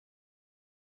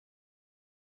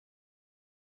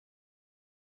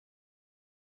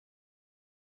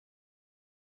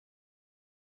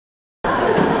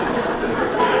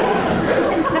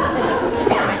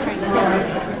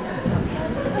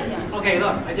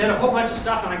did a whole bunch of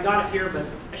stuff and I got it here, but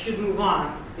I should move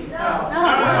on. Because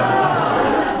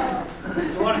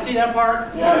you want to see that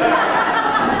part?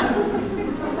 Yeah.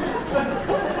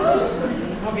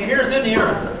 Okay, here's in the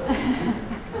earth.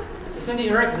 It's in the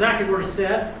earth exactly where he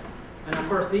said. And of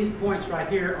course, these points right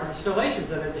here are the stellations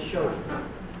that I just showed you.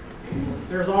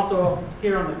 There's also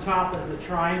here on the top is the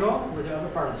triangle, with the other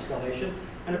part of the stellation.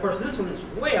 And of course, this one is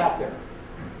way out there,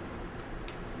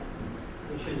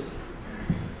 which is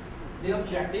the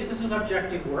objective. This is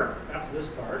objective work. That's this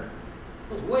part.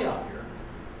 It was way out here.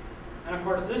 And of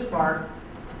course, this part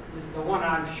is the one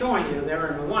I'm showing you there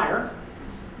in the wire.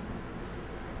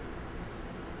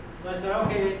 So I said,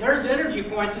 okay, there's energy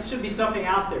points. This should be something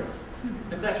out there.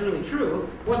 If that's really true,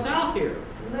 what's out here?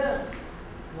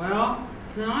 Well,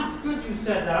 no, that's good you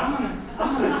said that. I'm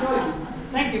gonna show you.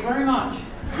 Thank you very much.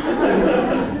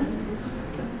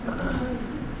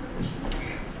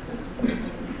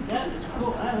 That is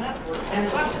cool. That's worth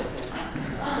 $10, I think.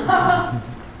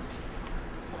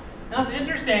 Now it's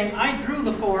interesting. I drew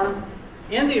the form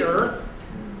in the earth.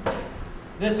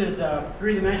 This is a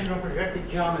three-dimensional projected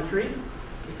geometry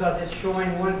because it's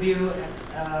showing one view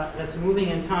that's moving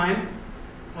in time.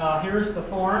 Here's the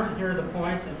form, and here are the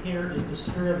points, and here is the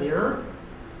sphere of the earth.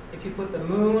 If you put the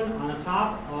moon on the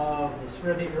top of the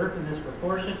sphere of the earth in this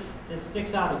proportion, it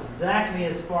sticks out exactly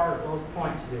as far as those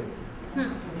points do.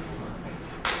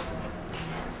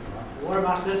 What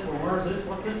about this one? Where is this?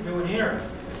 What's this doing here?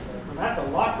 Well, that's a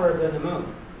lot further than the moon.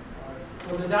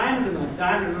 Well, the diameter of the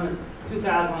moon is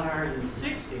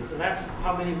 2,160, so that's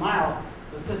how many miles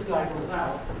that this guy goes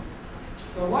out.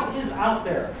 So what is out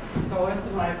there? So this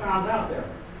is what I found out there.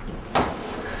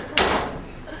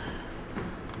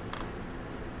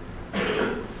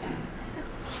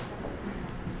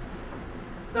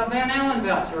 The Van Allen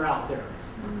belts are out there.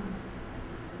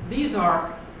 These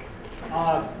are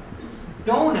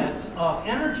donuts of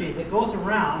energy that goes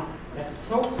around that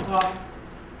soaks up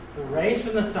the rays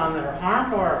from the sun that are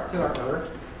harmful to our Earth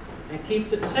and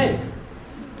keeps it safe.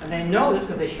 And they know this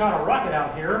because they shot a rocket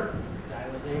out here. The guy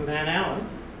was named Van Allen.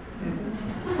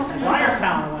 And wire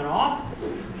counter went off,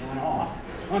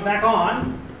 went back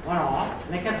on, went off,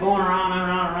 and they kept going around and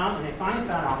around and around, and they finally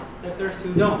found out that there's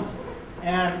two domes.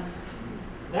 And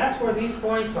that's where these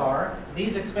points are.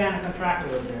 These expand and contract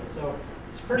a little bit. So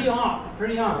it's pretty on.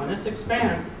 When this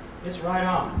expands, it's right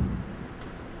on.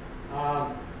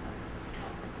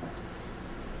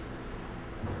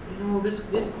 You know, this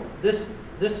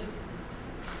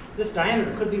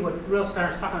diameter could be what Real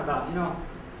Star's talking about. You know,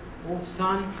 old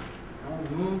sun,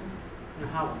 old moon, you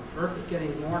know how Earth is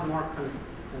getting more and more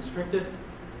constricted,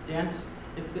 dense.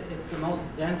 It's the most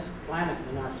dense planet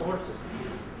in our solar system.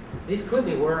 These could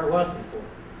be where it was before,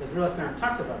 because Real Star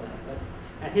talks about that.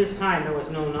 At his time, there was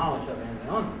no knowledge of Van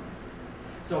Allen.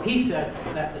 So he said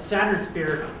that the Saturn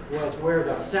sphere was where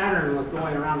the Saturn was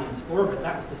going around in its orbit.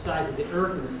 That was the size of the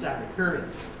Earth in the Saturn period.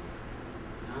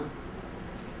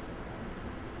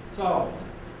 So,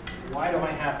 why do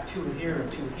I have two here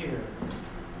and two here?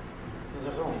 Because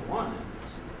there's only one.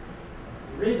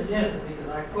 The reason is because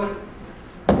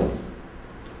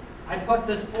I put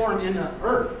this form in the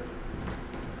Earth.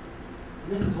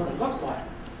 And this is what it looks like.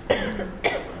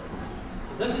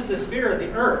 This is the sphere of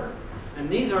the Earth. And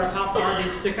these are how far they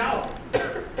stick out.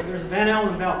 And there's Van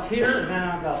Allen belts here and Van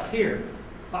Allen belts here.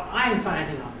 But I didn't find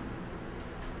anything on them.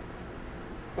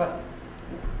 But,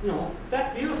 you know,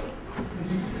 that's beautiful.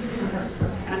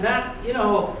 And that, you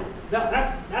know,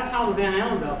 that's how the Van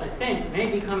Allen belts, I think, may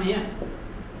be coming in.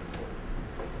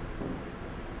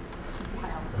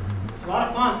 It's a lot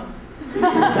of fun.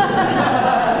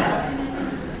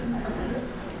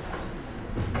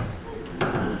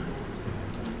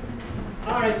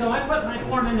 All right, so I put my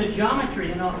form into geometry.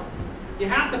 You know, you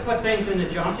have to put things into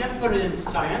geometry. You have to put it into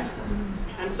science.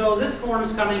 And so this form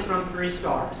is coming from 3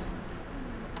 stars.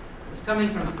 It's coming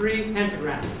from 3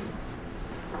 pentagrams.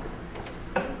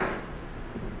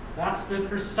 That's the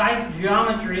precise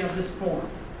geometry of this form.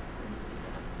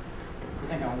 You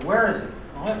think, oh, where is it?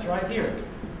 Well, it's right here.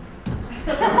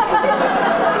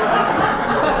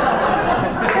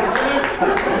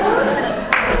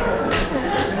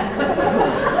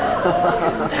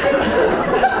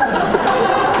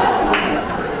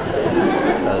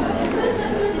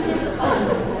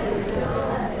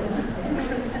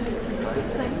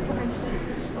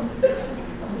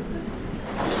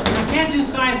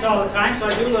 Science all the time, so I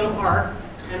do a little art,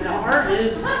 and the art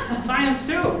is science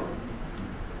too.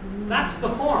 That's the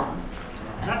form.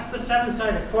 That's the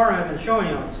 7-sided form I've been showing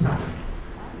you all this time.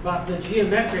 But the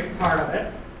geometric part of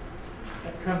it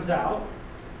that comes out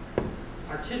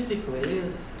artistically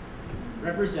is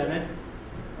represented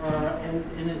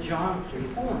in a geometry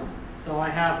form. So I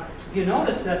have, if you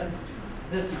notice that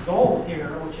this gold here,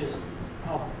 which is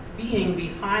a being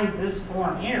behind this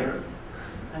form here,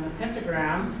 and the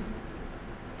pentagrams,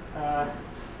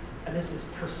 and this is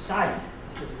precise.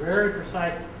 This is very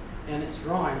precise in its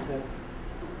drawings. That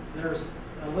there's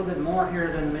a little bit more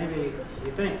here than maybe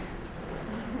you think.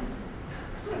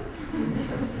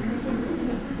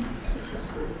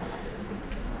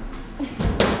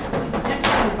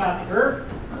 Interesting about the Earth.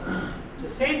 At the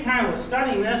same time I was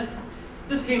studying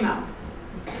this came out.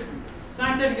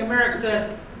 Scientific American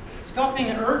said,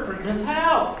 sculpting the Earth is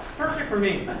hell. Perfect for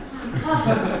me.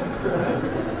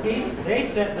 They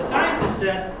said, the scientists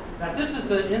said that this is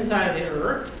the inside of the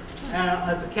Earth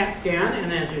as a CAT scan,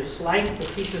 and as you slice the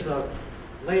pieces of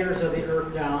layers of the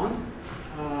Earth down,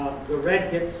 the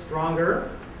red gets stronger,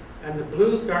 and the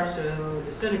blue starts to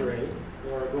disintegrate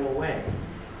or go away.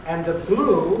 And the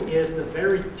blue is the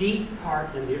very deep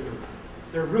part in the Earth.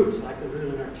 They're roots, like the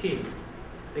root in our teeth.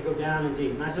 They go down and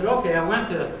deep. And I said, okay, I went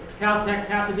to Caltech,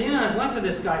 Pasadena, and I went to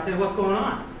this guy, said, what's going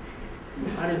on?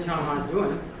 I didn't tell him how I was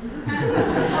doing.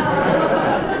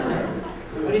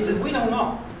 But he said, we don't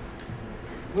know.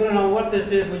 We don't know what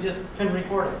this is, we just can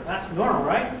record it. That's normal,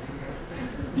 right?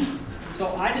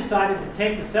 So I decided to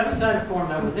take the seven-sided form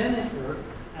that was in the Earth,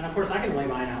 and of course I can lay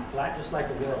mine out flat, just like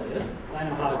the world is. I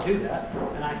know how to do that.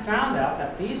 And I found out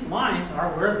that these lines are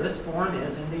where this form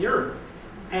is in the Earth.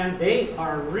 And they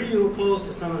are real close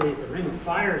to some of these. The Ring of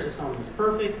Fire is just almost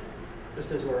perfect.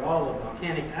 This is where all the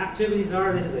volcanic activities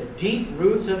are. These are the deep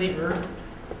roots of the Earth.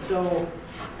 So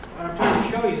what I'm trying to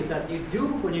show you is that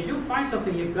when you do find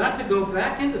something, you've got to go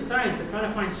back into science and try to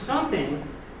find something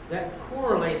that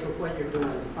correlates with what you're doing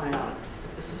and find out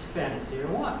if this is fantasy or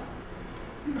what.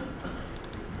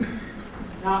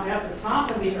 Now, at the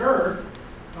top of the Earth,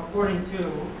 according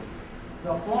to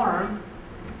the form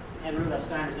and Rudolf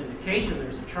Steiner's indication,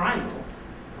 there's a triangle.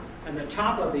 And the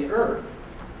top of the Earth,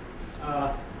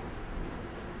 let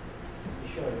me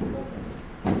show you both of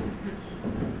them.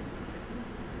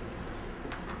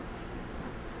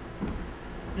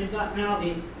 They've got now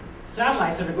these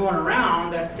satellites that are going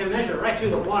around that can measure right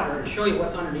through the water and show you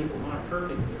what's underneath the water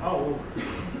perfectly, all over.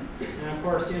 And of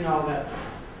course, you know that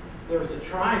there's a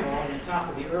triangle on the top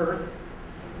of the Earth.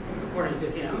 According to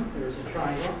him, there's a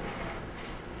triangle.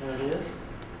 There it is.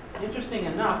 Interesting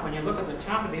enough, when you look at the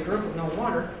top of the Earth with no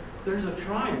water, there's a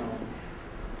triangle.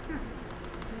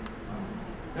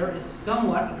 There is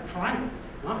somewhat of a triangle,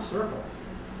 not a circle.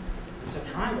 It's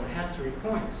a triangle. It has 3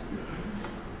 points.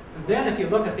 And then if you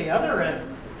look at the other end,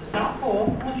 the South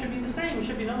Pole, well, it should be the same. It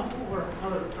should be another hole or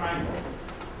another triangle.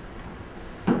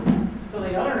 So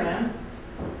the other end,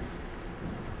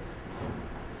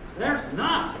 there's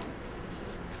not.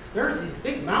 There's these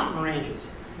big mountain ranges.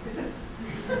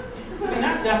 I mean,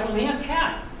 that's definitely a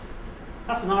cat.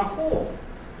 That's not a hole.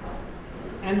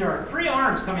 And there are 3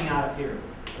 arms coming out of here.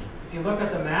 If you look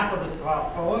at the map of the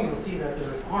South Pole, you'll see that there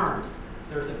are arms.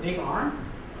 There's a big arm.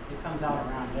 It comes out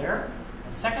around there.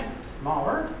 A second,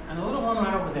 smaller, and a little one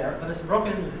right over there, but it's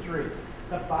broken into 3.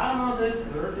 The bottom of this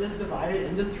Earth is divided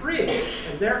into 3.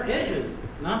 And they're edges,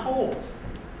 not holes.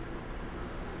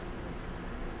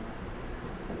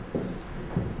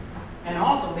 And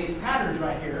also these patterns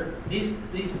right here, these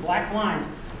black lines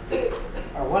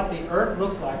are what the Earth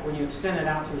looks like when you extend it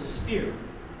out to a sphere.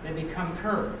 They become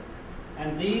curved.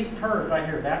 And these curves right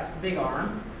here, that's the big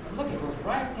arm. But look, it goes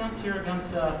right against here against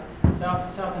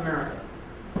South America.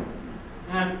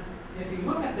 And if you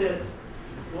look at this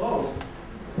globe,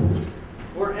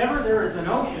 wherever there is an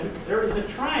ocean, there is a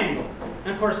triangle.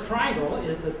 And of course, triangle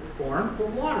is the form for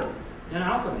water in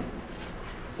alchemy.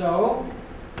 So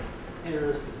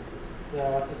here's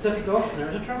the Pacific Ocean,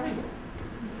 there's a triangle.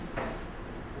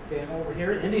 Okay, and over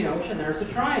here, Indian Ocean, there's a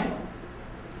triangle.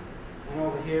 And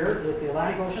over here is the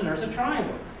Atlantic Ocean, there's a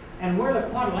triangle. And where the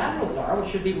quadrilaterals are, which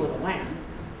should be where the land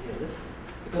is,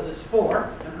 because it's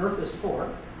 4, and Earth is 4.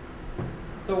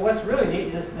 So what's really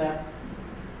neat is that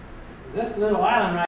this little island right